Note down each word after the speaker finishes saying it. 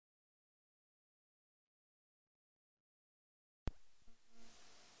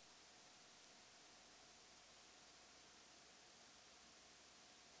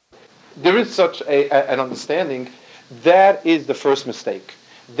there is such an understanding. That is the first mistake.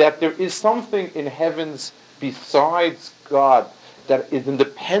 That there is something in heavens besides God that is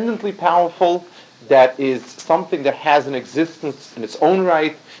independently powerful, that is something that has an existence in its own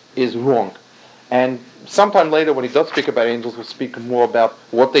right, is wrong. And sometime later, when he does speak about angels, we'll speak more about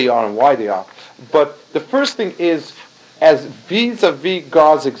what they are and why they are. But the first thing is, as vis-a-vis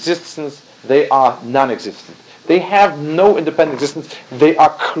God's existence, they are non-existent. They have no independent existence. They are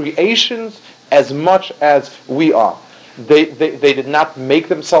creations as much as we are. They did not make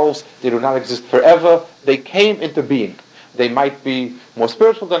themselves. They do not exist forever. They came into being. They might be more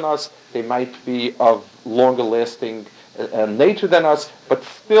spiritual than us. They might be of longer lasting nature than us, but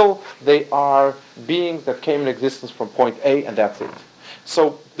still they are beings that came in existence from point A, and that's it.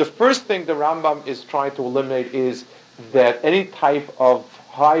 So the first thing the Rambam is trying to eliminate is that any type of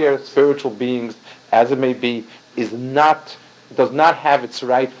higher spiritual beings, as it may be, does not have its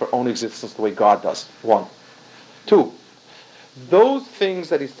right for own existence the way God does. 1. 2. Those things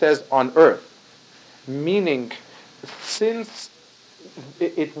that he says on earth, meaning since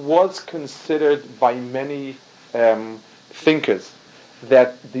it was considered by many thinkers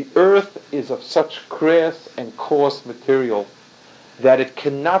that the earth is of such crass and coarse material that it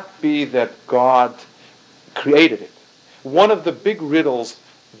cannot be that God created it. One of the big riddles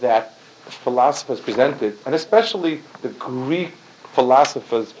that philosophers presented, and especially the Greek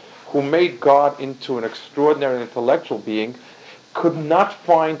philosophers who made God into an extraordinary intellectual being, could not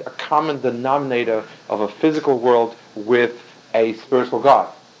find a common denominator of a physical world with a spiritual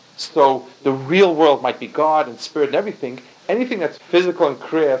God. So the real world might be God and spirit and everything. Anything that's physical and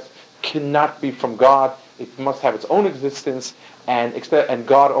crass cannot be from God. It must have its own existence, and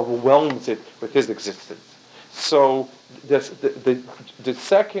God overwhelms it with his existence. So the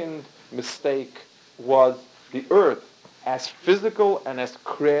second mistake was the earth, as physical and as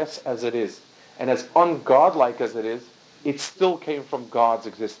crass as it is, and as ungodlike as it is, it still came from God's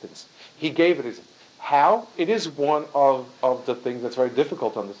existence. He gave it existence. How? It is one of the things that's very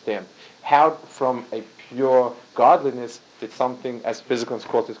difficult to understand. How from a pure godliness did something as physical as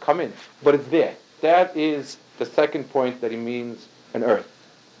coarse come in? But it's there. That is the second point that he means an earth.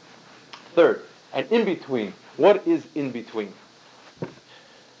 Third, and in between. What is in between?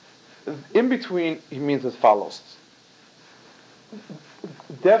 In between, he means as follows.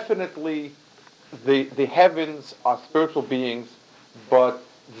 Definitely the heavens are spiritual beings, but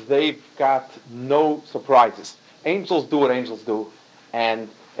they've got no surprises. Angels do what angels do, and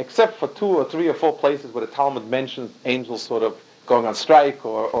except for 2 or 3 or 4 places where the Talmud mentions angels sort of going on strike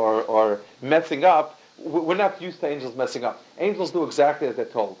or messing up, we're not used to angels messing up. Angels do exactly as they're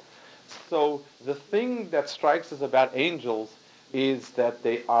told. So the thing that strikes us about angels is that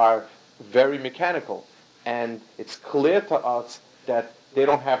they are very mechanical, and it's clear to us that they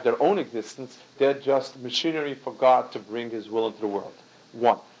don't have their own existence. They're just machinery for God to bring his will into the world.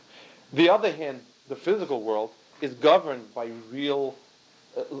 1. The other hand, the physical world is governed by real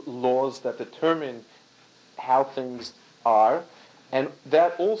laws that determine how things are, and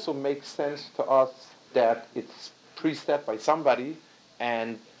that also makes sense to us that it's preset by somebody,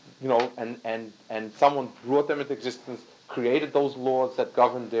 and and someone brought them into existence, created those laws that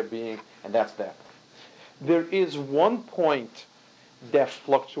govern their being, and that's that. There is one point, that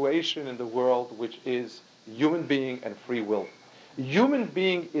fluctuation in the world, which is human being and free will. Human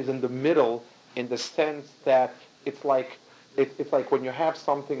being is in the middle in the sense that it's like when you have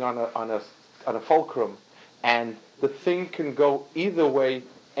something on a fulcrum, and the thing can go either way,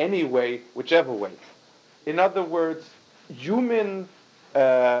 any way, whichever way. In other words, human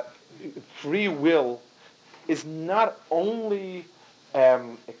free will is not only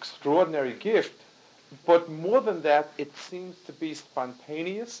extraordinary gift, but more than that, it seems to be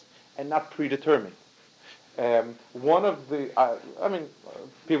spontaneous and not predetermined. One of the,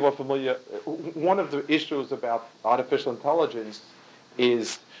 people are familiar, one of the issues about artificial intelligence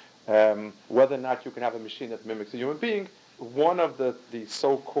is whether or not you can have a machine that mimics a human being. One of the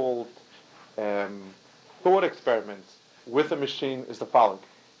so-called thought experiments with a machine is the following.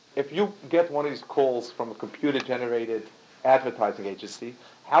 If you get one of these calls from a computer-generated advertising agency,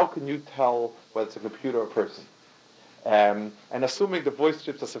 how can you tell whether it's a computer or a person? And assuming the voice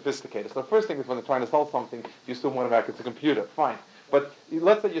chips are sophisticated. So the first thing is when they're trying to sell something, you assume automatically it's a computer. Fine. But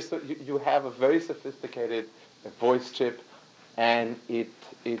let's say you have a very sophisticated voice chip, and it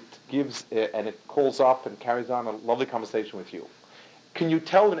gives and it calls up and carries on a lovely conversation with you. Can you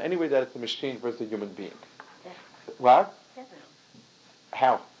tell in any way that it's a machine versus a human being? Definitely. What? Definitely.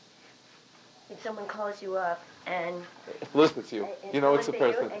 How? if someone calls you up and It lists you. and You know it's a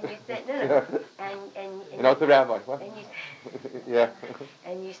someone person. and you say no, and You know it's a rabbi. What? and you Yeah.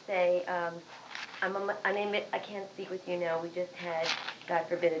 and you say I can't speak with you now. We just had, God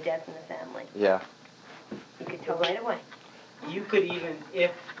forbid, a death in the family. Yeah. You could tell right away. You could even,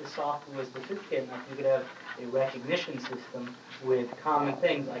 if the software was sophisticated enough, you could have a recognition system with common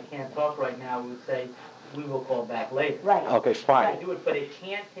things. I can't talk right now. We would say, we will call back later. Right. Okay, fine. Right. Do it, but it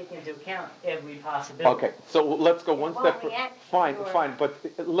can't take into account every possibility. Okay, so let's go one It step. won't react Fine, to your- fine, but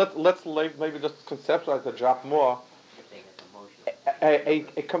let's maybe just conceptualize the drop more. A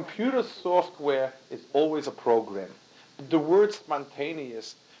computer software is always a program. The word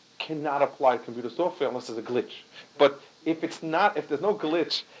spontaneous cannot apply to computer software unless there's a glitch. But if there's no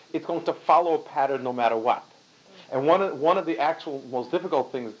glitch, it's going to follow a pattern no matter what. And one of the actual most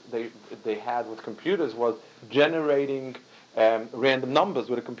difficult things they had with computers was generating random numbers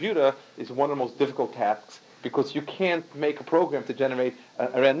with a computer is one of the most difficult tasks because you can't make a program to generate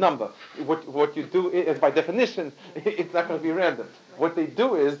a random number. What you do is, by definition, it's not going to be random. What they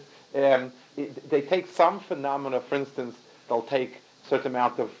do is they take some phenomena. For instance, they'll take a certain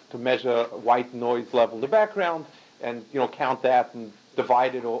amount to measure white noise level in the background, and count that and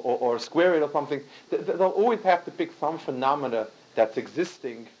divide it or square it or something. They'll always have to pick some phenomena that's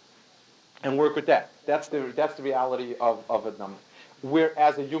existing and work with that. That's the reality of a number.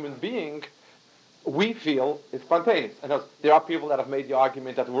 Whereas a human being, we feel it's spontaneous. And there are people that have made the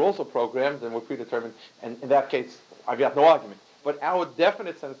argument that we're also programmed and we're predetermined, and in that case, I've got no argument. But our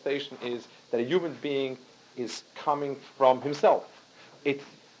definite sensation is that a human being is coming from himself.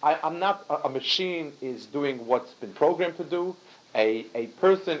 I'm not a machine is doing what's been programmed to do. A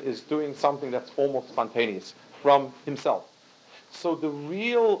person is doing something that's almost spontaneous from himself. So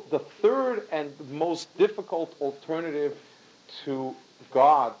the third and most difficult alternative to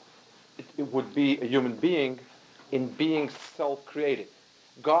God, it would be a human being in being self-created.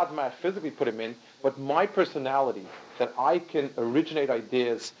 God might physically put him in, but my personality, that I can originate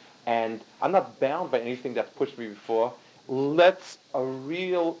ideas and I'm not bound by anything that's pushed me before, allows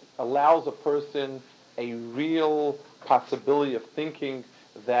a person a real possibility of thinking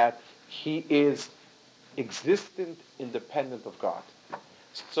that he is existent, independent of God.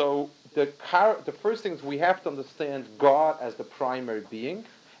 So the first thing is we have to understand God as the primary being,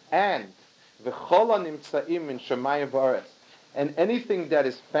 and v'chol nimtzaim min shamayim v'aretz, and anything that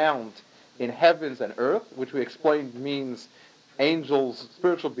is found in heavens and earth, which we explained means angels,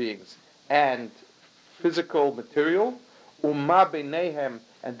 spiritual beings, and physical material, Uma beinehem,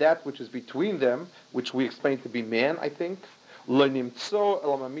 and that which is between them, which we explained to be man, I think, lo nimtzo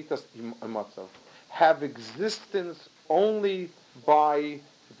el mamitas imatzav, have existence only by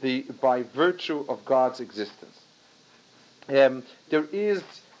virtue of God's existence. There is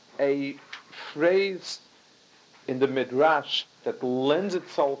a phrase in the Midrash that lends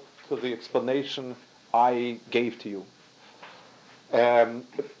itself to the explanation I gave to you.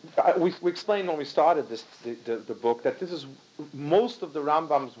 We explained when we started the book that this is most of the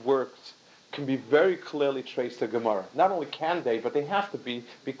Rambam's works can be very clearly traced to Gemara. Not only can they, but they have to be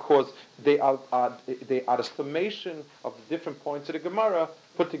because they are the summation of the different points of the Gemara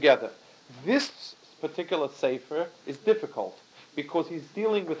put together. This particular sefer is difficult because he's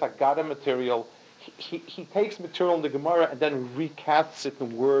dealing with Agada material. He takes material in the Gemara and then recasts it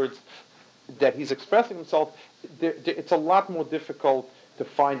in words that he's expressing himself. It's a lot more difficult to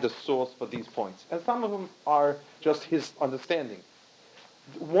find the source for these points. And some of them are just his understanding.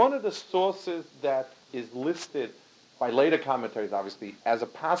 One of the sources that is listed by later commentaries, obviously, as a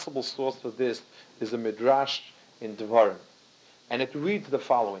possible source for this is a Midrash in Devarim. And it reads the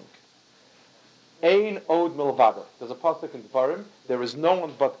following. Ein od milvado. There's a pasuk in Devarim, there is no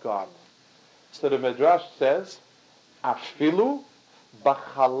one but God. So the Midrash says, Afilu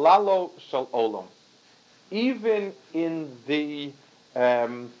b'chalalo shel olam. Even in the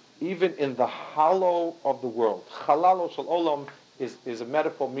hollow of the world. Chalalo shel olam is a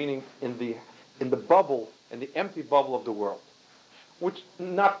metaphor meaning in the bubble, in the empty bubble of the world. Which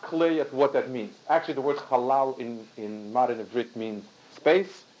not clear yet what that means. Actually, the word halal in modern Ivrit means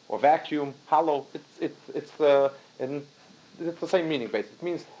space or vacuum, hollow. It's the same meaning basically. It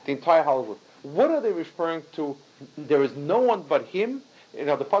means the entire hollow world. What are they referring to? There is no one but Him.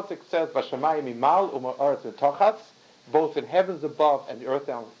 The pasuk says, "Vashamayim imal u'ma'aretz v'tochas," both in heavens above and the earth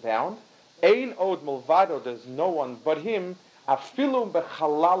down. Ein od milvado. There's no one but Him. Afilum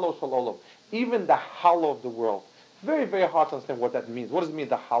bechalalo shel olam. Even the hollow of the world. Very, very hard to understand what that means. What does it mean,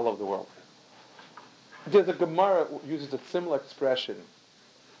 the hollow of the world? There's a Gemara uses a similar expression.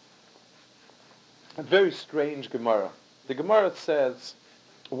 A very strange Gemara. The Gemara says,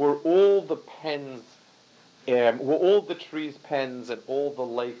 were all the pens, were all the trees pens and all the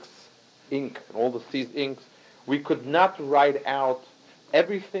lakes ink and all the seas inks, we could not write out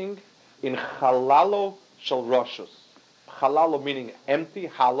everything in halalo shel roshus. Halalo meaning empty,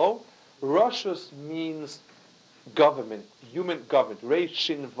 hollow. Roshus means government, human government. Reish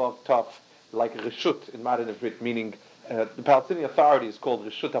Shin Vav Taf, like Rishut in modern Ivrit, meaning the Palestinian Authority is called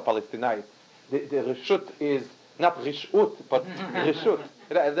Rishut HaPalestinai. The Rishut is not Rishut, but Rishut.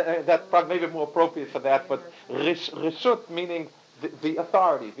 That's probably maybe more appropriate for that, but Rishut meaning the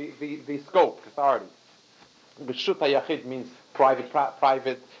authority, the scope, authority. Rishut HaYachid means private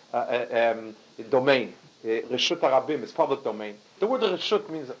domain. Rishut HaRabim is public domain. The word Rishut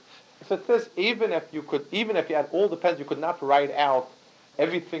means, so it says even if you had all the pens, you could not write out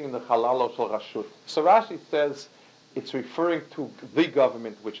everything in the Halalo Shel Rashut. So Rashi says it's referring to the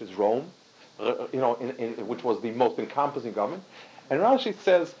government, which is Rome, which was the most encompassing government. And Rashi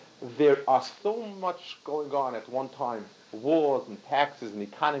says there are so much going on at one time, wars and taxes and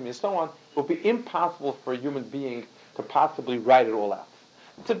economy and so on, it would be impossible for a human being to possibly write it all out.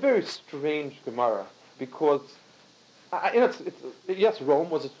 It's a very strange Gemara because, yes, Rome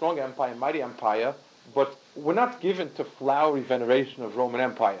was a strong empire, mighty empire, but we're not given to flowery veneration of Roman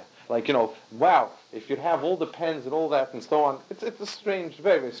Empire. Like, wow, if you'd have all the pens and all that and so on, it's a strange,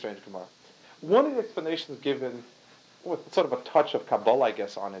 very, very strange Gemara. One of the explanations given, with sort of a touch of Kabbalah, I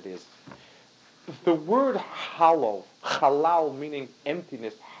guess, on it is, the word hollow, halal meaning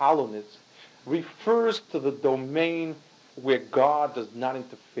emptiness, hollowness, refers to the domain where God does not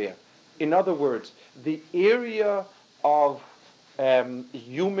interfere. In other words, the area of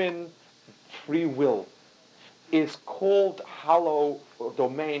human free will is called hollow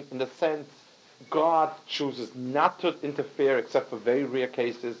domain in the sense God chooses not to interfere except for very rare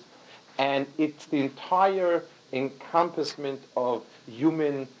cases, and it's the entire encompassment of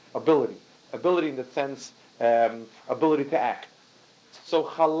human ability in the sense ability to act. So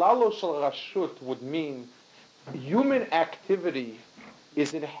halalo shel rashut would mean human activity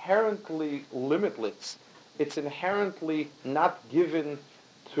is inherently limitless. It's inherently not given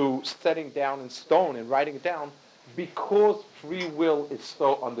to setting down in stone and writing it down because free will is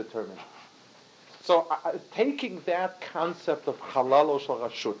so undetermined. So taking that concept of halalo shel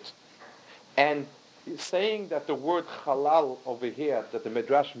rashut and saying that the word halal over here, that the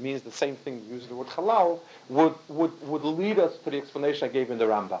Midrash means the same thing using the word halal, would lead us to the explanation I gave in the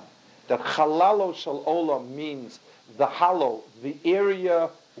Rambam. That halalo shel olam means the hollow, the area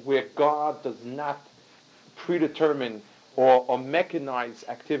where God does not predetermine or mechanize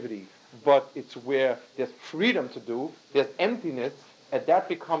activity, but it's where there's freedom to do, there's emptiness, and that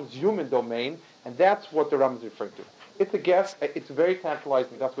becomes human domain, and that's what the Rambam is referring to. It's a guess, it's very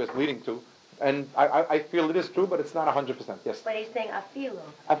tantalizing, that's where it's leading to, and I feel it is true, but it's not 100%, yes. But he's saying afilu.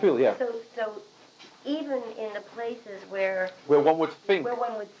 Afilu, yeah. So even in the places where one would think,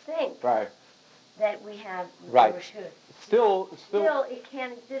 right, that we have right. Rashut. Still, it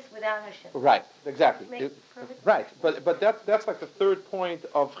can't exist without Hashem. Right, exactly. Right, but that's like the third point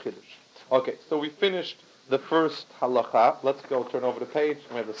of Chiddush. Okay, so we finished the first halacha. Let's go turn over the page,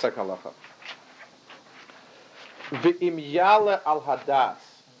 and we have the second halacha. V'im yale al hadas.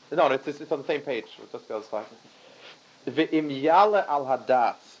 No, it's on the same page. Let's go this way. V'im yale al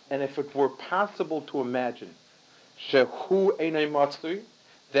hadas. And if it were possible to imagine, shehu einay matzui,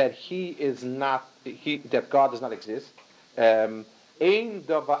 that that God does not exist. Ein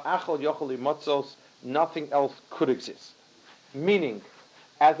dava achal yochel limatzos, nothing else could exist. Meaning,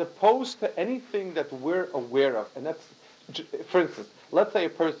 as opposed to anything that we're aware of, and that's, for instance, let's say a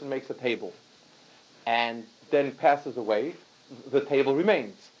person makes a table, and then passes away, the table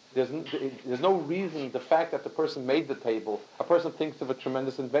remains. There's no reason, the fact that the person made the table, a person thinks of a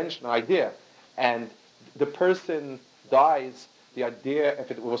tremendous invention, an idea, and the person dies, the idea,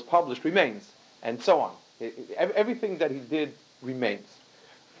 if it was published, remains, and so on. Everything that he did remains.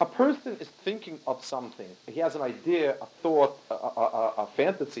 A person is thinking of something. He has an idea, a thought, a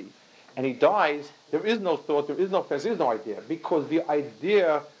fantasy, and he dies. There is no thought, there is no fantasy, there is no idea, because the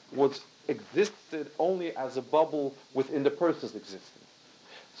idea existed only as a bubble within the person's existence.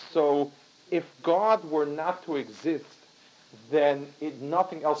 So if God were not to exist, then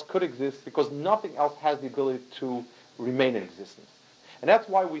nothing else could exist, because nothing else has the ability to remain in existence. And that's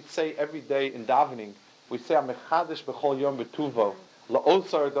why we say every day in davening, we say, "Mechadish b'chol yom b'tuvo."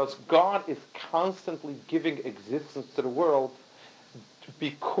 La'osar does, God is constantly giving existence to the world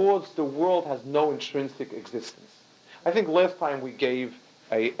because the world has no intrinsic existence. I think last time we gave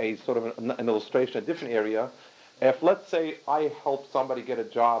a sort of an illustration, a different area. If, let's say, I help somebody get a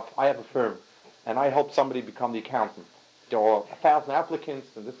job, I have a firm, and I help somebody become the accountant. there are 1,000 applicants,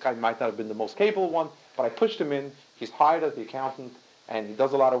 and this guy might not have been the most capable one, but I pushed him in. He's hired as the accountant, and he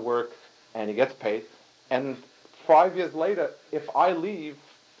does a lot of work, and he gets paid. And 5 years later, if I leave,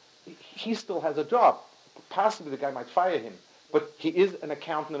 he still has a job. Possibly the guy might fire him, but he is an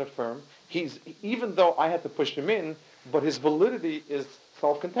accountant in a firm. Even though I had to push him in, but his validity is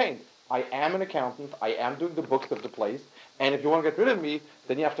self-contained. I am an accountant. I am doing the books of the place, and if you want to get rid of me,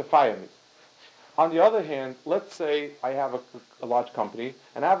 then you have to fire me. On the other hand, let's say I have a large company,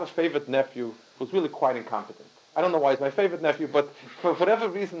 and I have a favorite nephew who's really quite incompetent. I don't know why he's my favorite nephew, but for whatever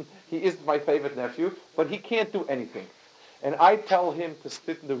reason, he is my favorite nephew, but he can't do anything. And I tell him to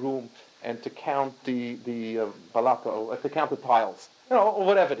sit in the room and to count the balaka, or to count the tiles, or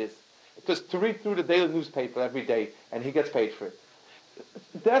whatever it is. Just to read through the daily newspaper every day, and he gets paid for it.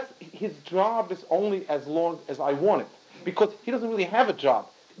 His job is only as long as I want it, because he doesn't really have a job.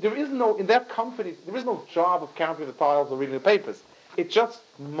 In that company, there is no job of counting the tiles or reading the papers. It's just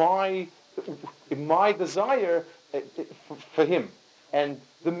my desire for him. And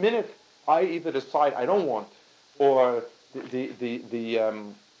the minute I either decide I don't want, or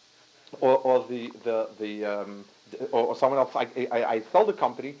or someone else, I sell the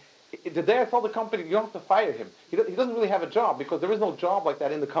company. The day I sell the company, you don't have to fire him. He doesn't really have a job, because there is no job like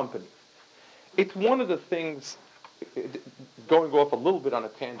that in the company. It's one of the things, going off a little bit on a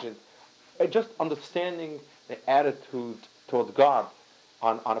tangent, just understanding the attitude towards God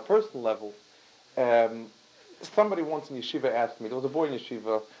on a personal level. Somebody once in yeshiva asked me, there was a boy in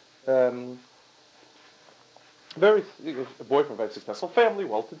yeshiva, a boy from a very successful family,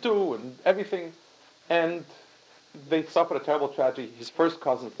 well-to-do and everything, and they suffered a terrible tragedy. His first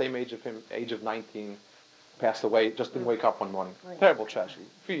cousin, same age of him, age of 19, passed away, just didn't wake up one morning. Right. Terrible tragedy,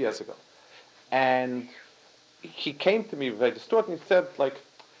 a few years ago. And he came to me very distraught, and he said, like,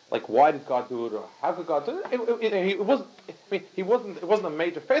 why did God do it, or how could God do it? It wasn't a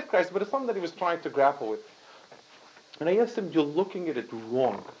major faith crisis, but it's something that he was trying to grapple with. And I asked him, you're looking at it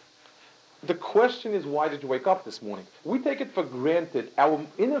wrong. The question is, why did you wake up this morning? We take it for granted. Our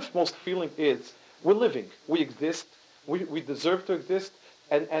innermost feeling is, we're living, we exist, we deserve to exist,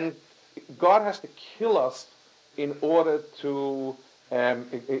 and God has to kill us in order to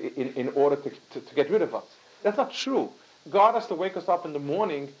get rid of us. That's not true. God has to wake us up in the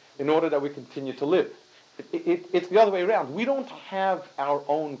morning in order that we continue to live. It's the other way around. We don't have our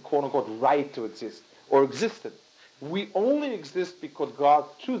own quote-unquote right to exist or existence. We only exist because God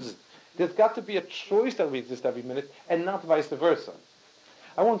chooses. There's got to be a choice that we exist every minute, and not vice versa.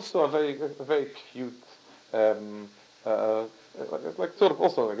 I once saw a very cute, like sort of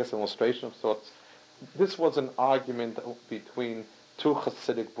also, I guess, an illustration of sorts. This was an argument between two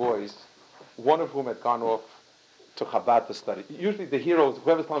Hasidic boys, one of whom had gone off to Chabad to study. Usually the hero,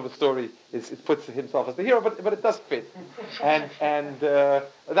 whoever's telling the story, it puts himself as the hero, but it does fit. I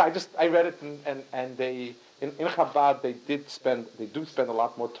read it, and they in Chabad they do spend a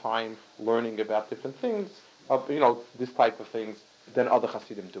lot more time learning about different things, this type of things, than other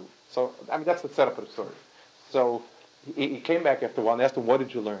Hasidim do. So that's the setup of the story. So he came back after a while and asked him, "What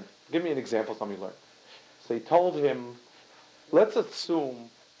did you learn? Give me an example of something you learned." So he told him, "Let's assume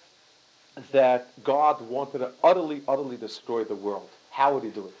that God wanted to utterly, utterly destroy the world. How would he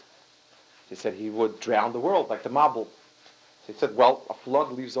do it?" He said he would drown the world like the Mabul. So he said, "Well, a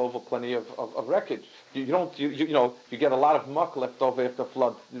flood leaves over plenty of wreckage. You get a lot of muck left over after a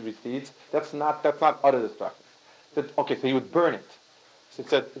flood recedes. That's not utter destruction." He said, "Okay, so he would burn it." So he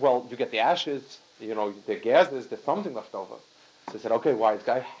said, "Well, you get the ashes, the gases, there's something left over." So he said, "Okay, wise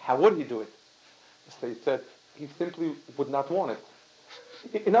guy, how would he do it?" So he said, he simply would not want it.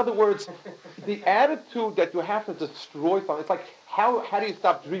 In other words, the attitude that you have to destroy something, it's like, how do you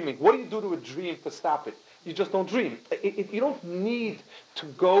stop dreaming? What do you do to a dream to stop it? You just don't dream. You don't need to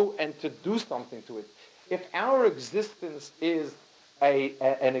go and to do something to it. If our existence is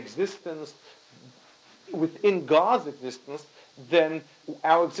an existence within God's existence, then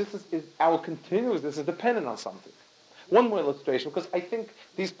our continuousness is dependent on something. One more illustration, because I think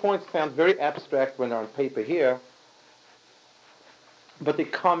these points sound very abstract when they're on paper here, but they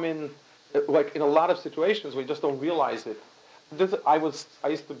come in, like in a lot of situations, we just don't realize it. I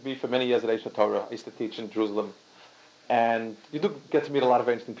used to be for many years at Aish Torah. I used to teach in Jerusalem, and you do get to meet a lot of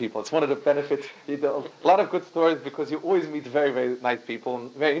interesting people. It's one of the benefits. A lot of good stories, because you always meet very, very nice people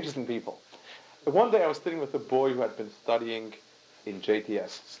and very interesting people. One day I was sitting with a boy who had been studying in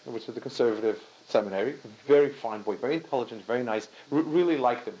JTS, which is a conservative seminary. Very fine boy, very intelligent, very nice. Really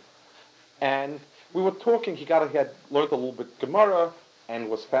liked him. And we were talking. He had learned a little bit Gemara and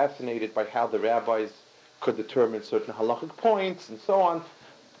was fascinated by how the rabbis could determine certain halachic points and so on.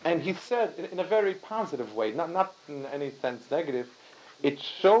 And he said, in a very positive way, not in any sense negative, it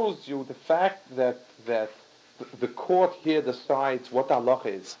shows you the fact that the court here decides what Allah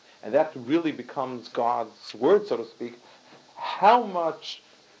is, and that really becomes God's word, so to speak, how much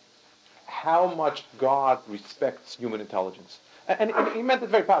God respects human intelligence. And he meant it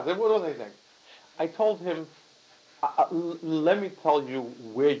very positive. What was anything? I told him, let me tell you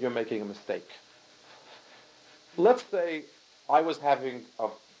where you're making a mistake. Let's say I was having a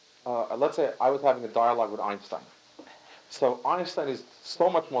dialogue with Einstein. So Einstein is so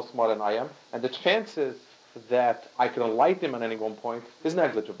much more smart than I am, and the chances that I can enlighten him at any one point is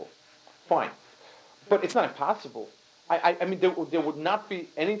negligible. Fine. But it's not impossible. I mean, there would not be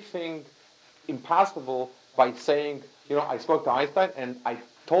anything impossible by saying, I spoke to Einstein and I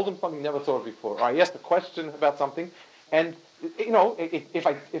told him something he never thought of before, or I asked a question about something, and if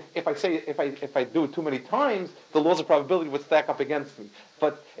I do it too many times, the laws of probability would stack up against me.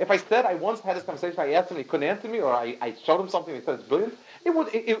 But if I said I once had this conversation, I asked him, he couldn't answer me, or I showed him something, he said it's brilliant,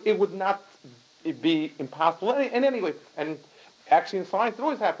 it would not be impossible. And anyway, and actually in science it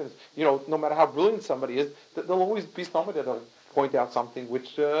always happens. No matter how brilliant somebody is, there'll always be somebody that'll point out something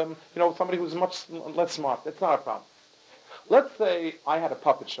which somebody who's much less smart. It's not a problem. Let's say I had a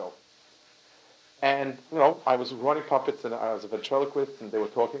puppet show. And, I was running puppets and I was a ventriloquist and they were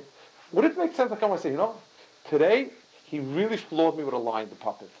talking. Would it make sense to come and say, today he really floored me with a line, the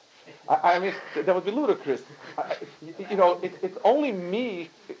puppet. I mean, that would be ludicrous. It's only me,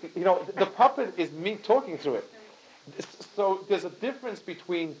 the puppet is me talking through it. So there's a difference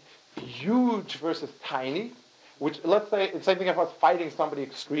between huge versus tiny, which, let's say, it's the same thing if I was fighting somebody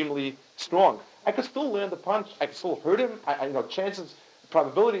extremely strong. I could still land the punch, I could still hurt him, chances,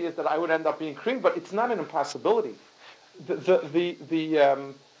 probability is that I would end up being creamed, but it's not an impossibility. As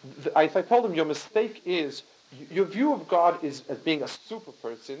I told him, your mistake is, your view of God is as being a super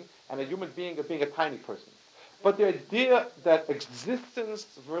person and a human being as being a tiny person. But the idea that existence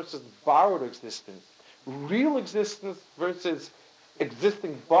versus borrowed existence, real existence versus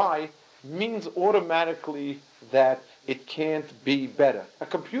existing by, means automatically that it can't be better. A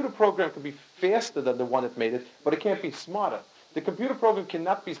computer program can be faster than the one that made it, but it can't be smarter. The computer program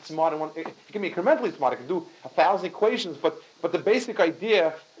cannot be smarter. It can be incrementally smart. It can do 1,000 equations, but the basic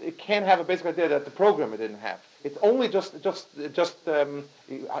idea, it can't have a basic idea that the programmer didn't have. It's only just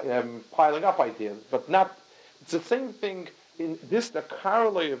piling up ideas, but not. It's the same thing in this. The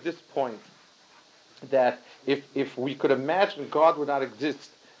corollary of this point, that if we could imagine God would not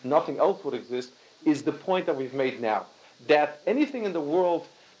exist, nothing else would exist, is the point that we've made now. That anything in the world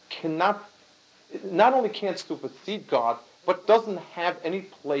not only can't supersede God, but doesn't have any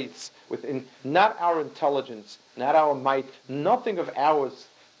place within, not our intelligence, not our might, nothing of ours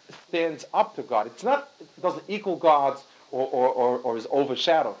stands up to God. It doesn't equal God's or is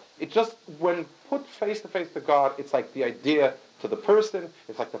overshadowed. It just, when put face to face to God, it's like the idea to the person,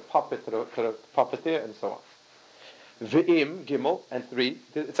 it's like the puppet to the puppeteer, and so on. V'im, Gimel, and 3,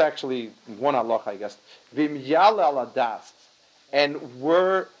 it's actually one halacha, I guess. V'im yala ala das, and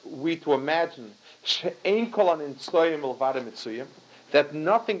were we to imagine she'ein kol hanitzayim milvada mitzuyim, that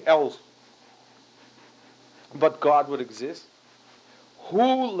nothing else but God would exist, hu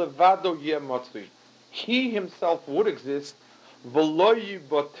levado yeh matzui, he himself would exist, v'lo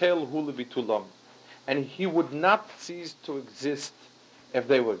yibotel hu levitulam, and he would not cease to exist if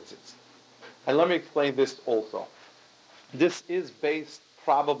they would exist. And let me explain this also. This is based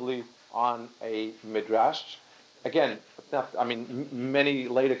probably on a midrash. Again, many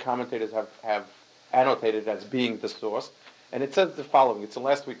later commentators have annotated it as being the source. And it says the following. It's in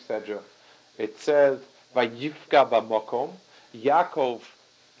last week's Sedra. It says, Vayifka b'mokom, Yaakov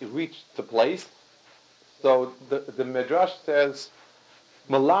reached the place. So the midrash says,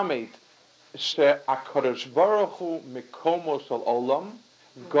 Melamed she'akadosh baruch hu mikomo shel olam,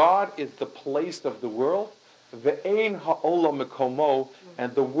 God is the place of the world, ve'ein ha'olam mikomo,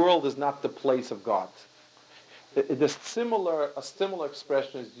 and the world is not the place of God. A similar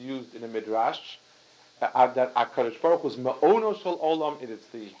expression is used in a midrash, that HaKadosh Baruch Hu is ma'ono shel olam, it is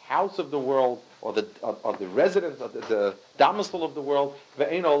the house of the world, or the residence, or the domicile of the world,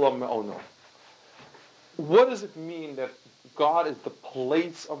 ve'ein olam ma'ono. What does it mean that God is the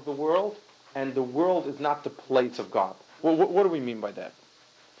place of the world, and the world is not the place of God? What do we mean by that?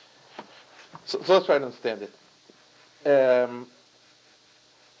 So let's try to understand it.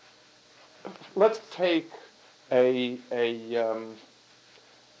 Let's take a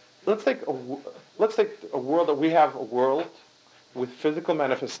world that we have a world with physical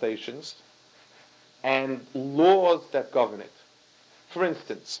manifestations and laws that govern it. For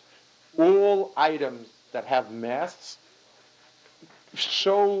instance, all items that have mass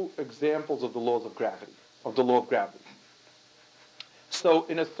show examples of the laws of gravity, of the law of gravity. So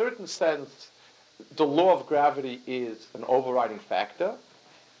in a certain sense, the law of gravity is an overriding factor,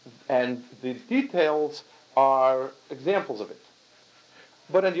 and the details are examples of it.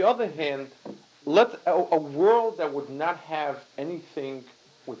 But on the other hand, a world that would not have anything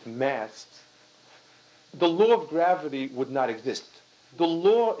with mass, the law of gravity would not exist. The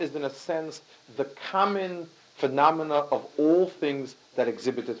law is, in a sense, the common phenomena of all things that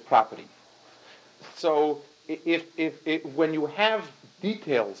exhibit its property. So when you have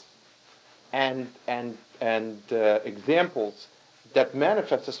details and examples that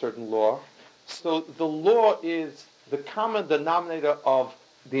manifest a certain law, so the law is the common denominator of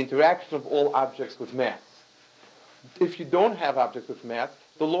the interaction of all objects with mass. If you don't have objects with mass,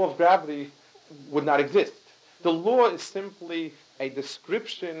 the law of gravity would not exist. The law is simply a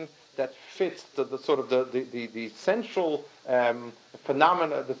description that fits the central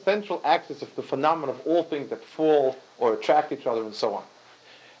phenomena, the central axis of the phenomena of all things that fall or attract each other, and so on.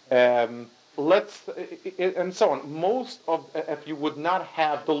 And so on. Most of, if you would not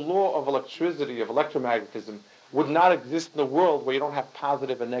have the law of electricity, of electromagnetism, would not exist in a world where you don't have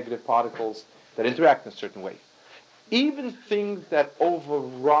positive and negative particles that interact in a certain way. Even things that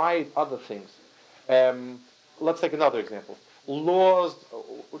override other things. Let's take another example. Laws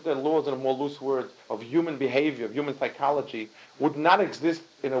in a more loose word, of human behavior, of human psychology, would not exist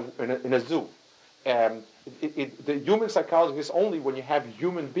in a zoo. The human psychology is only when you have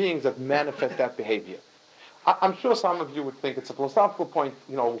human beings that manifest that behavior. I'm sure some of you would think it's a philosophical point,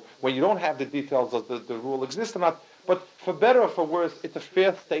 when you don't have the details of the rule exists or not, but for better or for worse, it's a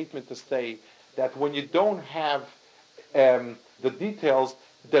fair statement to say that when you don't have the details,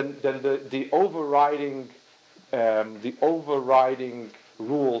 then the overriding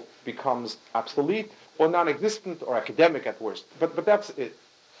rule becomes obsolete or non-existent or academic at worst. But that's it.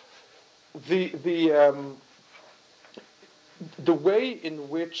 The way in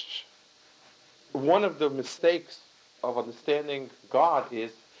which one of the mistakes of understanding God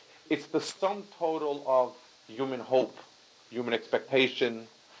is it's the sum total of human hope, human expectation,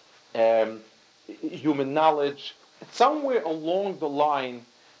 human knowledge. Somewhere along the line,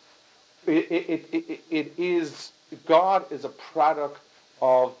 it is God is a product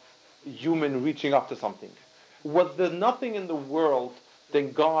of human reaching up to something. Was there nothing in the world,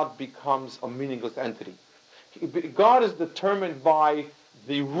 then God becomes a meaningless entity. God is determined by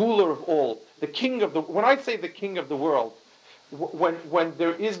the ruler of all, the king of the. When I say the king of the world, when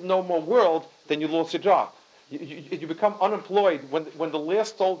there is no more world, then you lost your job. You become unemployed. When the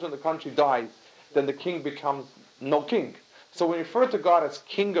last soldier in the country dies, then the king becomes no king. So when we refer to God as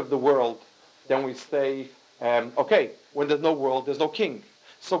king of the world, then we say, okay, when there's no world, there's no king.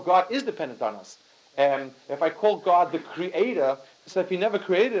 So God is dependent on us. If I call God the creator, so if he never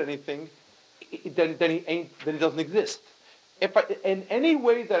created anything, then he doesn't exist. In any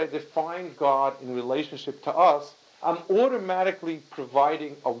way that I define God in relationship to us, I'm automatically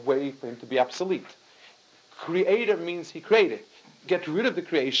providing a way for him to be obsolete. Creator means he created. Get rid of the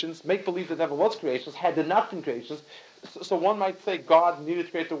creations, make believe there never was creations, had there not been creations. So one might say God needed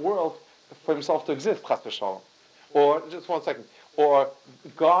to create the world for himself to exist, chas v'shalom. Or, just 1 second, or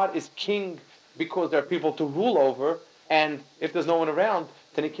God is king because there are people to rule over, and if there's no one around,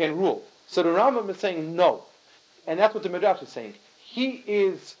 then he can't rule. So the Rambam is saying no. And that's what the Midrash is saying. He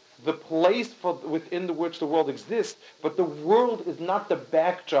is the place within which the world exists, but the world is not the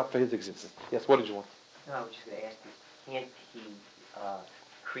backdrop for his existence. Yes, what did you want? No, I was just going to ask you, can't he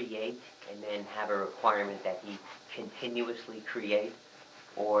create and then have a requirement that he continuously create,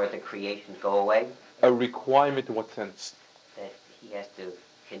 or the creations go away? A requirement in what sense? That he has to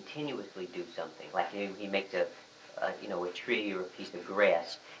continuously do something. Like he makes a tree or a piece of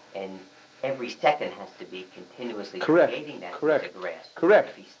grass, and every second has to be continuously creating that piece of grass. Correct.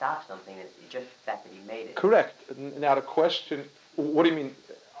 If he stops something, it's just the fact that he made it. Correct. Now the question, what do you mean?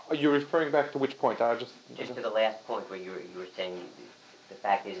 Are you referring back to which point? Just to the last point where you were saying the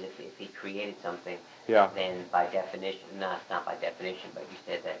fact is if he created something, then by definition, not by definition, but you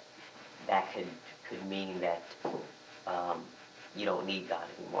said that could mean that you don't need God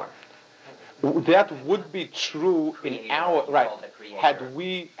anymore. That would be true in our right.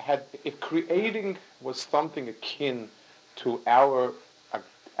 If creating was something akin to our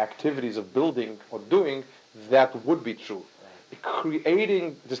activities of building or doing, that would be true. Right.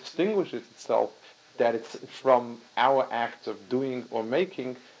 Creating distinguishes itself that it's from our act of doing or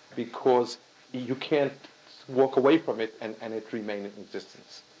making, because you can't walk away from it and it remain in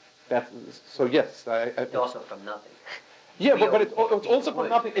existence. So yes, it's also from nothing. Yeah, but it's also from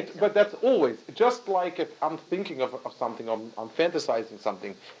nothing. But that's always just like if I'm thinking of something, I'm fantasizing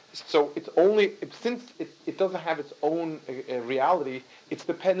something. So it's only since it doesn't have its own reality. It's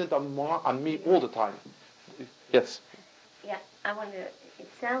dependent on me all the time. Yes. Yeah, I wonder. It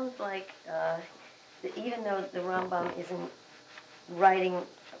sounds like even though the Rambam isn't writing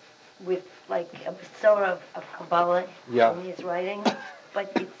with like a Besorah of Kabbalah in his writing,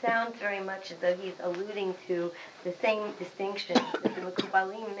 but it sounds very much as though he's alluding to the same distinction that the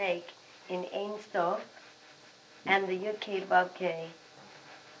Mekubalim make in Ein Sof and the Yud Kei Vav Kei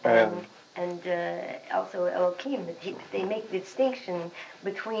and also Elohim. That they make the distinction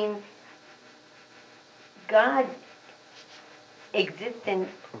between God existing,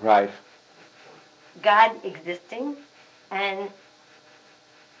 God existing, and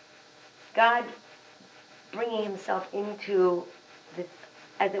God bringing himself into this,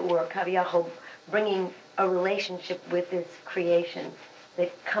 as it were, Kaviyachol, bringing a relationship with this creation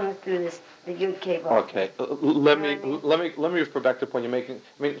that comes through this, the Yud Kei Vav. Okay, let me refer back to the point you're making.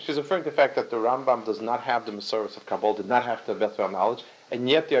 I mean, she's referring to the fact that the Rambam does not have the Mesorahs of Kabbalah, did not have the Bethel knowledge, and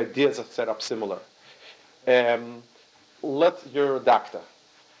yet the ideas are set up similar. You're a doctor,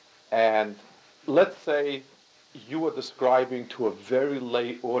 and let's say you are describing to a very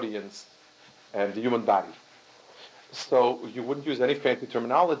lay audience the human body. So you wouldn't use any fancy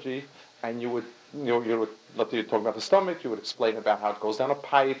terminology, and you would, let's say you're talking about the stomach, you would explain about how it goes down a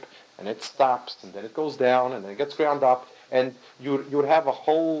pipe, and it stops, and then it goes down, and then it gets ground up, and you would have a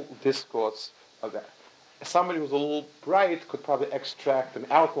whole discourse of that. Somebody who's a little bright could probably extract an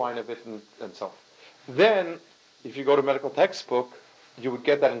outline of it and so on. Then, if you go to a medical textbook, you would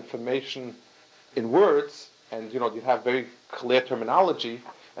get that information in words, and you'd have very clear terminology,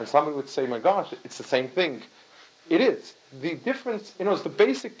 and somebody would say, my gosh, it's the same thing. It is. The difference, is the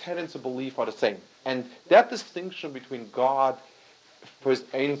basic tenets of belief are the same. And that distinction between God, for his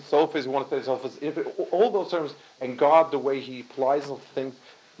Ein Sof, as you want to say himself, as infinite, all those terms, and God, the way he applies those things,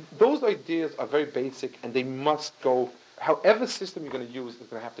 those ideas are very basic, and they must go, however system you're going to use is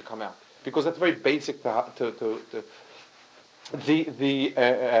going to have to come out. Because that's very basic to the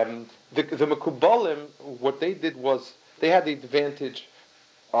Mekubalim. What they did was they had the advantage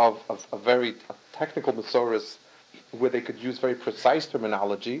of a very technical Mesorahs where they could use very precise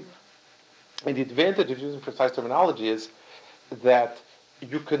terminology. And the advantage of using precise terminology is that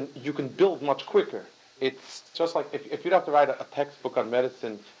you can build much quicker. It's just like if you'd have to write a textbook on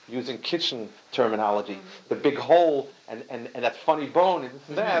medicine using kitchen terminology, the big hole and that funny bone and this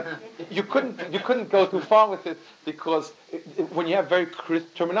and that, you couldn't go too far with it because when you have very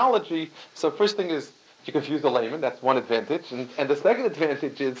crisp terminology, so first thing is you confuse the layman, that's one advantage, and the second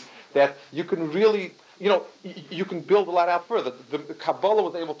advantage is that you can really, you can build a lot out further. The Kabbalah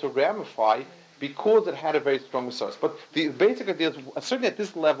was able to ramify because it had a very strong source. But the basic ideas, certainly at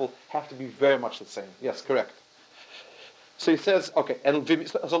this level, have to be very much the same. Yes, correct. So he says, okay, and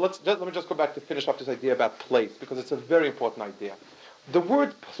so let me just go back to finish up this idea about place, because it's a very important idea. The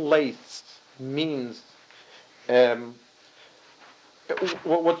word place means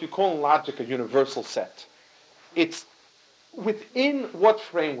what you call in logic a universal set. It's within what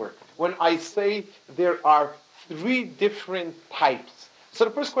framework? When I say there are 3 different types. So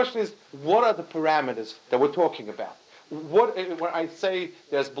the first question is, what are the parameters that we're talking about? When I say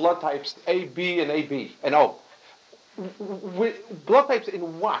there's blood types A, B, and AB, and O, blood types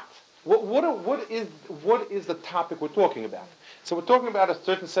in what? What is the topic we're talking about? So we're talking about a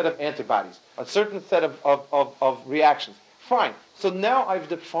certain set of antibodies, a certain set of reactions. Fine. So now I've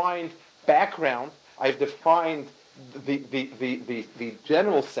defined background, I've defined the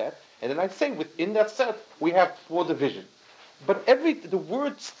general set, and then I say within that set we have 4 divisions. But the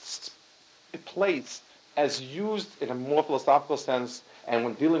word place, as used in a more philosophical sense, and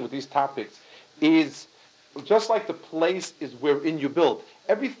when dealing with these topics, is just like the place is wherein you build.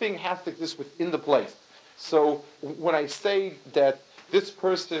 Everything has to exist within the place. So when I say that this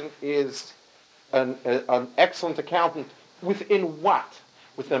person is an excellent accountant, within what?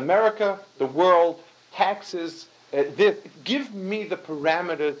 Within America, the world, taxes, give me the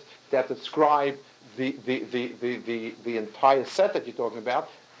parameters that describe the entire set that you're talking about,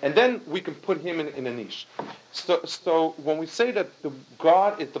 and then we can put him in a niche. So when we say that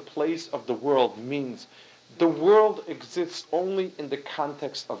God is the place of the world, means the world exists only in the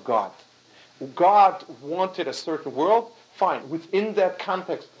context of God. God wanted a certain world, fine. Within that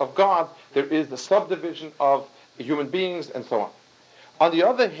context of God, there is the subdivision of human beings and so on. On the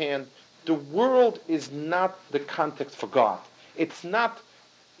other hand, the world is not the context for God. It's not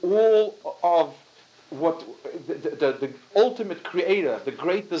all of what the ultimate creator, the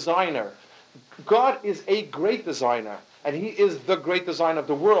great designer. God is a great designer, and he is the great designer of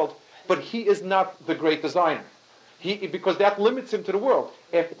the world, but he is not the great designer. Because that limits him to the world.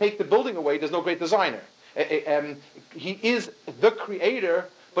 If you take the building away, there's no great designer. He is the creator,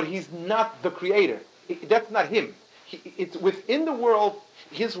 but he's not the creator. That's not him. It's within the world,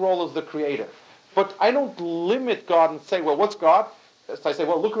 his role is the creator. But I don't limit God and say, well, what's God? So I say,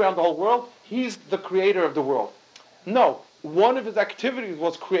 well, look around the whole world. He's the creator of the world. No, one of his activities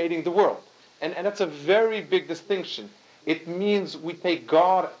was creating the world. And that's a very big distinction. It means we take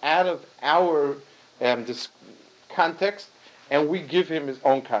God out of our this context and we give him his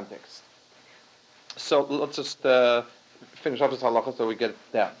own context. So let's just finish up this halacha so we get it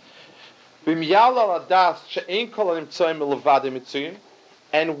down.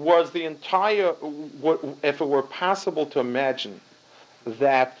 And was the entire, if it were possible to imagine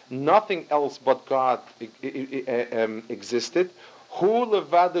that nothing else but God existed,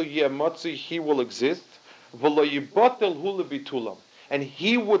 he will exist, and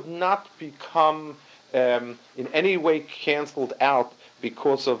he would not become in any way cancelled out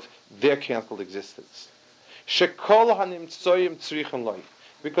because of their cancelled existence.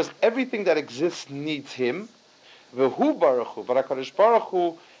 Because everything that exists needs him. But HaKadosh Baruch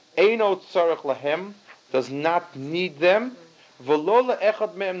Hu eino tzarech lahem, does not need them, v'lo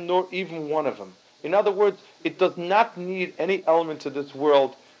le'echad mehem, nor even one of them. In other words, it does not need any element of this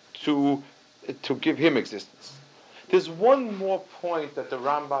world to give him existence. There's one more point that the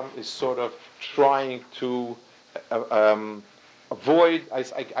Rambam is sort of trying to avoid.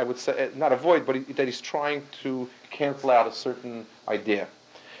 I would say not avoid, but that he's trying to cancel out a certain idea.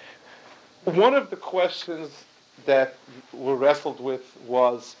 One of the questions that were wrestled with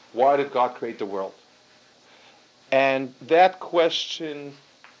was, why did God create the world? And that question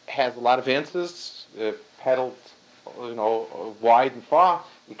has a lot of answers, peddled, wide and far.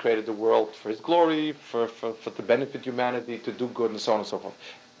 He created the world for his glory, for to benefit humanity, to do good, and so on and so forth.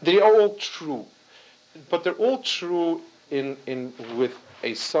 They are all true, but they're all true in with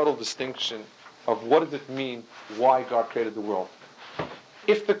a subtle distinction of what does it mean, why God created the world.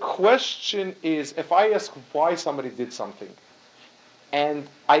 If the question is, if I ask why somebody did something, and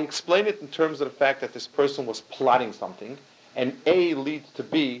I explain it in terms of the fact that this person was plotting something, and A leads to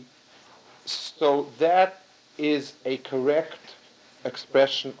B, so that is a correct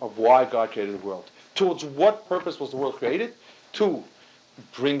expression of why God created the world. Towards what purpose was the world created? To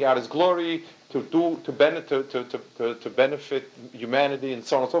bring out his glory, to benefit humanity, and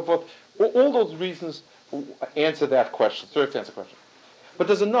so on and so forth. All those reasons answer that question, serve to answer the question. But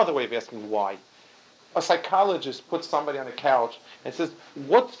there's another way of asking why. A psychologist puts somebody on a couch and says,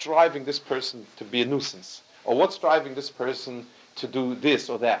 what's driving this person to be a nuisance? Or what's driving this person to do this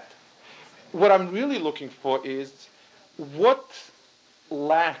or that? What I'm really looking for is, what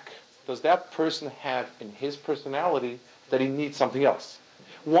lack does that person have in his personality that he needs something else?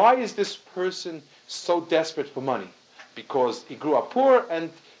 Why is this person so desperate for money? Because he grew up poor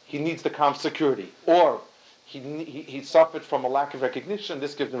and he needs the calm security. Or he suffered from a lack of recognition,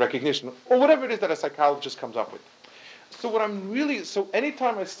 this gives him recognition. Or whatever it is that a psychologist comes up with. So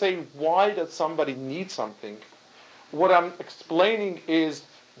anytime I say, why does somebody need something, what I'm explaining is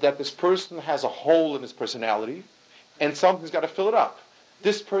that this person has a hole in his personality, and something's got to fill it up.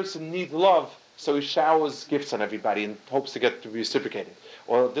 This person needs love, so he showers gifts on everybody and hopes to get to be reciprocated.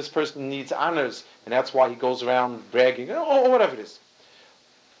 Or this person needs honors, and that's why he goes around bragging, or whatever it is.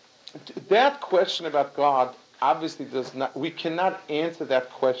 That question about God obviously does not, we cannot answer that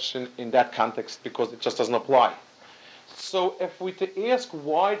question in that context because it just doesn't apply. So if we to ask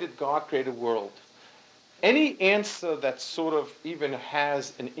why did God create a world, any answer that sort of even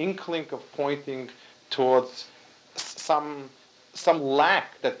has an inkling of pointing towards some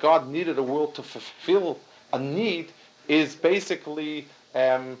lack that God needed a world to fulfill a need is basically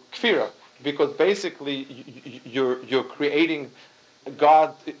kfira, because basically you're creating,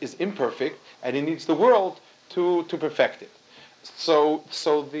 God is imperfect and he needs the world to perfect it. So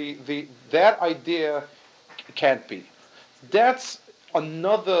that idea can't be. That's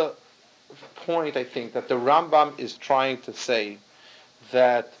another point, I think, that the Rambam is trying to say,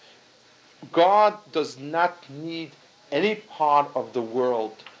 that God does not need any part of the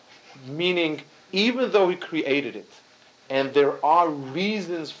world, meaning even though he created it, and there are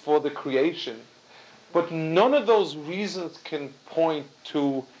reasons for the creation, but none of those reasons can point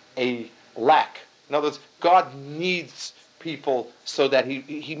to a lack. In other words, God needs people so that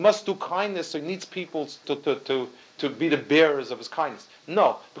he must do kindness, so he needs people to be the bearers of his kindness.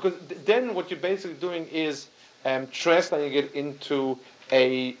 No, because then what you're basically doing is translating it into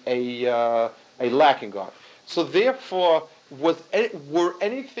a lack in God. So therefore, were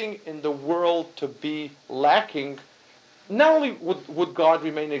anything in the world to be lacking, not only would God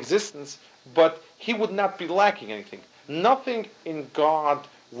remain in existence, but he would not be lacking anything. Nothing in God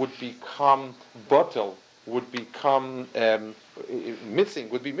would become batel, would become missing,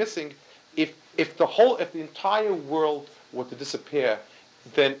 would be missing if the entire world were to disappear,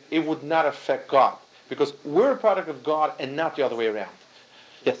 then it would not affect God, because we're a product of God and not the other way around.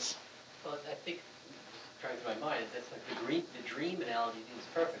 Yes. Well, I think trying to my mind, that's like the dream analogy is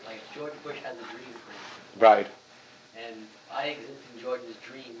perfect. Like if George Bush has a dream, for instance, right, and I exist in George's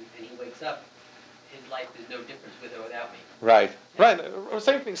dream, and he wakes up, his life is no difference with or without me. Right, right.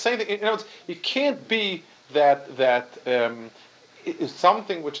 Same thing. You know, it can't be that is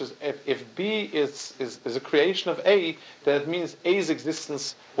something which is if B is a creation of A, then it means A's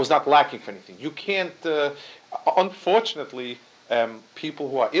existence was not lacking for anything. You can't. Unfortunately, people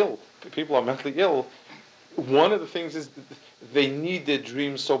who are ill, people who are mentally ill, one of the things is they need their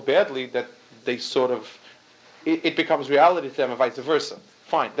dreams so badly that they sort of it becomes reality to them, and vice versa.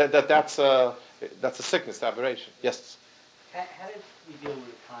 Fine, that's a sickness, the aberration. Yes. How did we deal with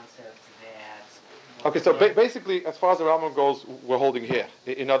the concept that? Okay, so basically, as far as the Rambam goes, we're holding here.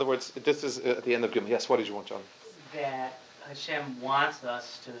 In other words, this is at the end of Gimel. Yes. What did you want, John? That Hashem wants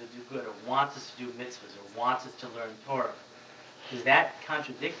us to do good, or wants us to do mitzvahs, or wants us to learn Torah. Does that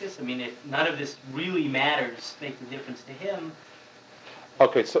contradict this? I mean, if none of this really matters, make the difference to him.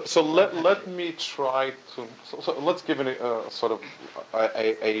 Okay, so let me try to. So let's give it a sort of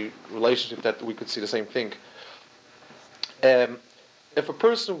a relationship that we could see the same thing. If a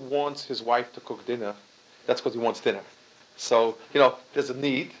person wants his wife to cook dinner, that's because he wants dinner. So there's a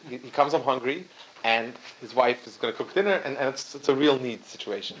need. He comes home hungry, and his wife is going to cook dinner, and it's a real need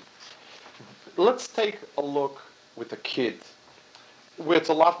situation. Let's take a look with a kid, where it's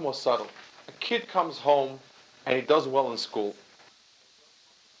a lot more subtle. A kid comes home and he does well in school.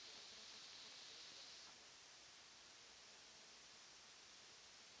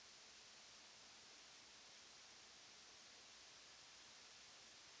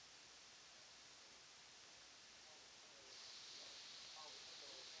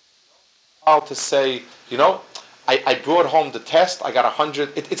 To say, I brought home the test, I got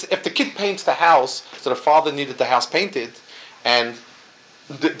 100. It's if the kid paints the house, so the father needed the house painted, and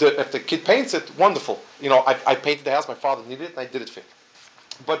if the kid paints it, wonderful. I painted the house, my father needed it, and I did it for him.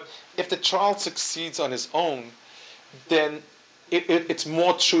 But if the child succeeds on his own, then it's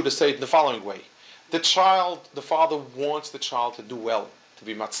more true to say it in the following way. The father wants the child to do well, to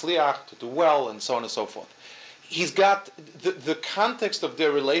be matzliach, to do well, and so on and so forth. He's got the context of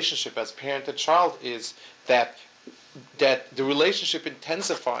their relationship as parent and child is that the relationship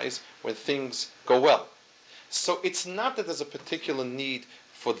intensifies when things go well. So it's not that there's a particular need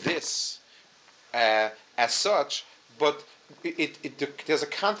for this as such, but there's a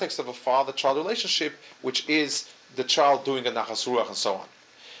context of a father-child relationship, which is the child doing a nachas ruach and so on.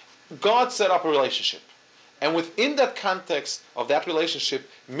 God set up a relationship. And within that context of that relationship,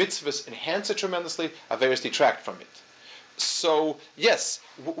 mitzvahs enhance it tremendously, averos detract from it. So, yes,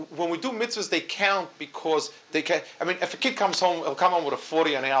 when we do mitzvahs, they count because they can. I mean, if a kid comes home, he'll come home with a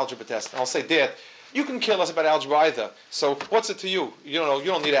 40 on the algebra test, and I'll say, Dad, you can care less about algebra either. So, what's it to you? You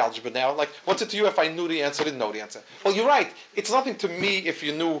don't need algebra now. Like, what's it to you if I knew the answer, didn't know the answer? Well, you're right. It's nothing to me if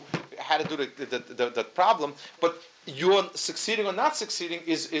you knew how to do the problem, but your succeeding or not succeeding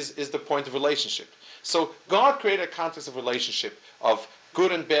is the point of relationship. So God created a context of relationship of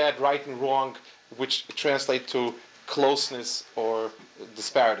good and bad, right and wrong, which translate to closeness or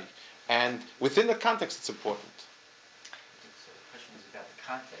disparity. And within the context, it's important. So the question is about the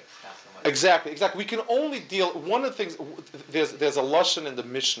context, not so much. Exactly. We can only deal. One of the things there's a lashon in the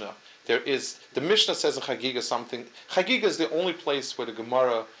Mishnah. The Mishnah says in Chagiga something. Chagiga is the only place where the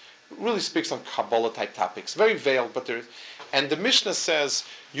Gemara really speaks on Kabbalah type topics. Very veiled, but there is. And the Mishnah says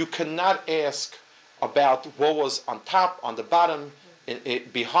you cannot ask about what was on top, on the bottom,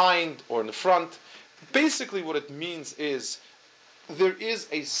 behind, or in the front. Basically what it means is there is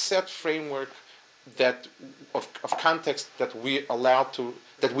a set framework of context that we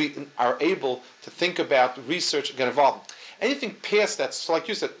are able to think about, research, and get involved in. Anything past that, so like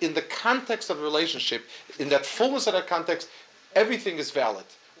you said, in the context of the relationship, in that fullness of that context, everything is valid.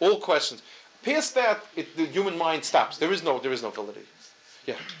 All questions. Past that, the human mind stops. There is no validity.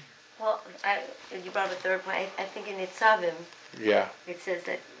 Yeah. Well, you brought up a third point. I think in Nitzavim, it says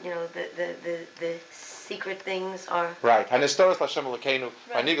that the secret things are right. I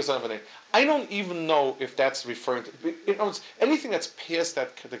don't even know if that's referring to. Anything that's past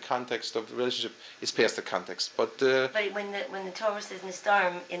the context of the relationship is past the context. But when the Torah says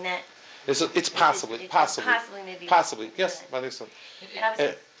Nistarim in that, it's possibly maybe possibly yes. I think so.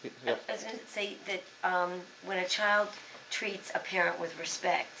 I was going to say that when a child treats a parent with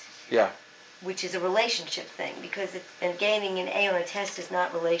respect. Yeah. Which is a relationship thing, because and gaining an A on a test is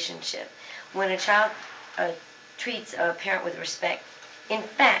not relationship. When a child treats a parent with respect, in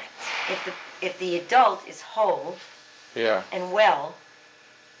fact, if the adult is whole and well,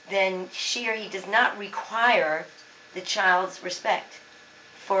 then she or he does not require the child's respect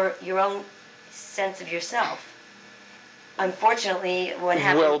for your own sense of yourself. Unfortunately, what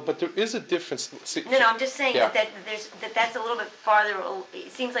happens... Well, but there is a difference. See, no, I'm just saying that's a little bit farther.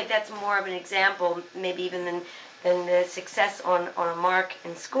 It seems like that's more of an example, maybe even than the success on a mark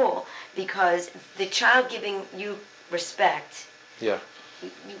in school, because the child giving you respect,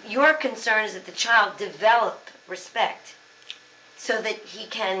 your concern is that the child develop respect so that he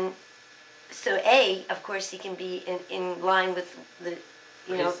can, of course, he can be in line with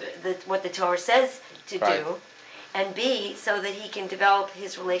what the Torah says to do, and B, so that he can develop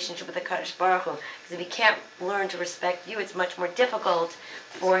his relationship with the Kadosh Baruch Hu. Because if he can't learn to respect you, it's much more difficult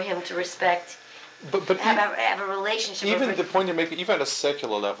for him to respect, have a relationship. Even the point you're making, even at a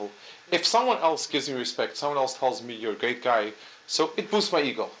secular level, if someone else gives me respect, someone else tells me you're a great guy, so it boosts my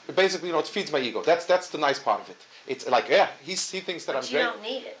ego. It basically, it feeds my ego. That's the nice part of it. It's like, he thinks that I'm great. But you don't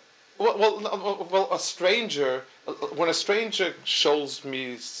need it. Well, a stranger, when a stranger shows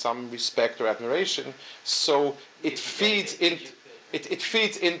me some respect or admiration, so it feeds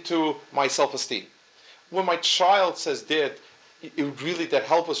into my self-esteem. When my child says, "Dad, that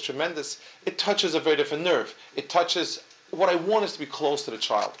help was tremendous," it touches a very different nerve. It touches what I want is to be close to the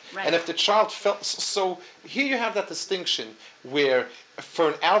child. Right. And if the child felt so, here you have that distinction where for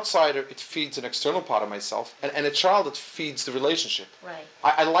an outsider it feeds an external part of myself, and a child it feeds the relationship. Right.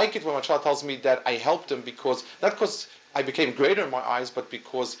 I like it when my child tells me that I helped him because not because I became greater in my eyes, but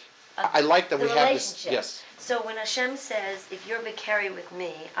because I like that we have this. Yes. So when Hashem says, "If you're Bekeri with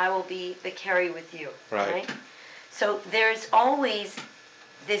me, I will be Bekeri with you," right? So there's always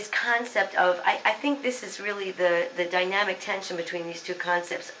this concept of, I think this is really the dynamic tension between these two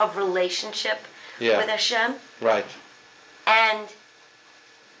concepts of relationship with Hashem, right, and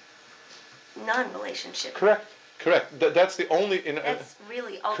non-relationship. Correct. That's the only. That's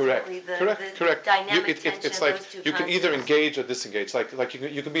really ultimately the dynamic tension it's of like those two you concepts. can either engage or disengage. Like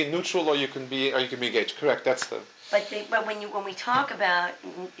you can be neutral or you can be engaged. Correct. That's the. But when we talk about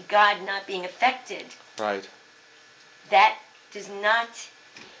God not being affected, right, that does not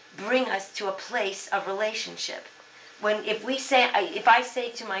bring us to a place of relationship. If I say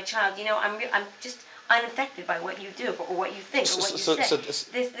to my child, I'm just unaffected by what you do or what you think or what you say,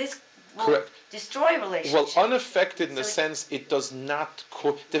 this will destroy relationships. Well, unaffected in the sense it does not.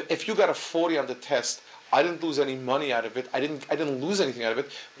 If you got a 40 on the test, I didn't lose any money out of it. I didn't lose anything out of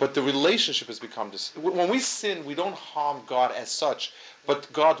it. But the relationship has become this. When we sin, we don't harm God as such, but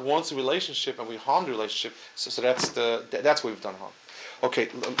God wants a relationship, and we harm the relationship. So that's what we've done harm. Okay,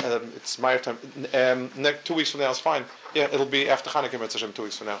 it's my time. 2 weeks from now is fine. Yeah, it'll be after Hanukkah, 2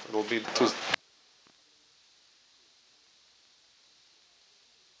 weeks from now. It'll be Tuesday.